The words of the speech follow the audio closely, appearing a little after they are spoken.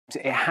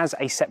It has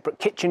a separate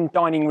kitchen,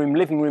 dining room,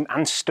 living room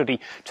and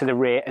study to the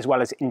rear, as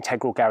well as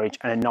integral garage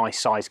and a nice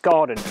sized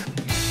garden.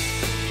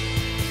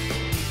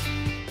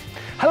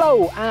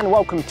 Hello and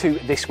welcome to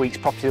this week's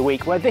Property of the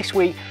Week, where this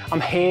week I'm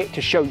here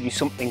to show you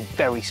something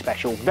very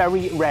special,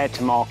 very rare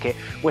to market.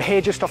 We're here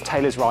just off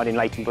Taylor's Ride in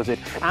Leighton Buzzard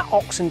at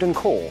Oxenden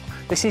Core.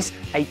 This is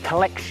a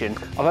collection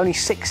of only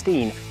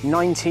 16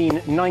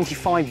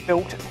 1995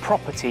 built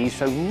properties,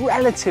 so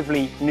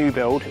relatively new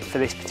build for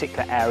this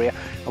particular area,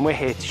 and we're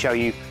here to show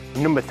you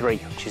number 3,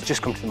 which has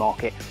just come to the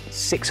market,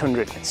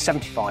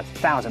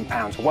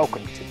 £675,000.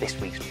 Welcome to this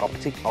week's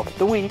Property of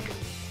the Week.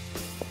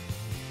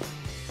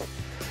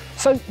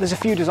 So there's a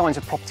few designs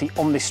of property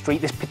on this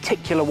street. This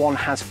particular one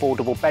has 4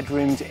 double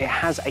bedrooms. It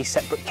has a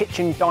separate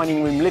kitchen,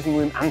 dining room, living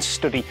room and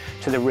study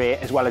to the rear,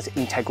 as well as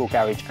integral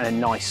garage and a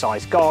nice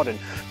sized garden.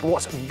 But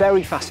what's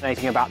very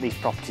fascinating about these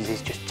properties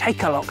is just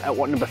take a look at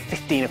what number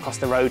 15 across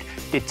the road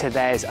did to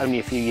theirs only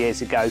a few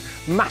years ago.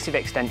 Massive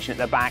extension at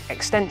the back,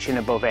 extension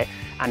above it,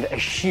 and a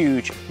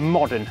huge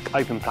modern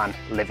open plan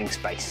living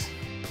space.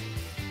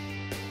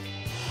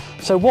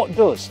 So what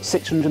does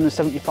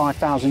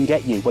 675,000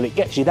 get you? Well, it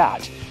gets you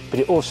that, but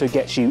it also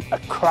gets you a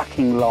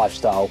cracking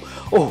lifestyle.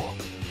 Oh,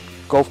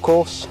 golf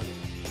course,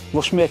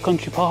 Rushmere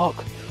Country Park,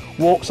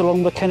 walks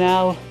along the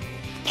canal,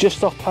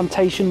 just off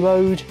Plantation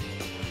Road,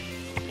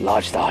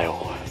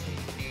 lifestyle.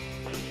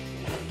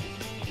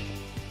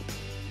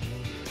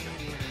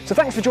 So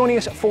thanks for joining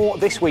us for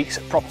this week's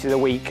Property of the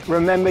Week.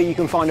 Remember, you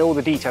can find all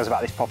the details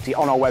about this property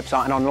on our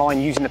website and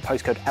online using the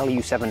postcode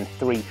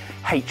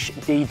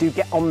LU73HD. Do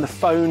get on the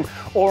phone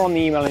or on the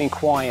email and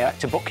inquire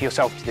to book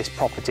yourself to this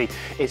property.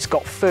 It's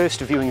got first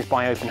viewings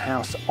by open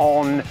house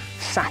on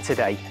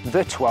Saturday,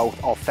 the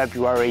 12th of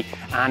February,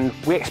 and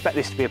we expect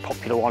this to be a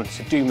popular one,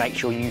 so do make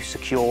sure you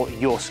secure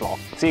your slot.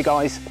 See you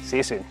guys, see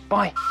you soon.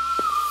 Bye.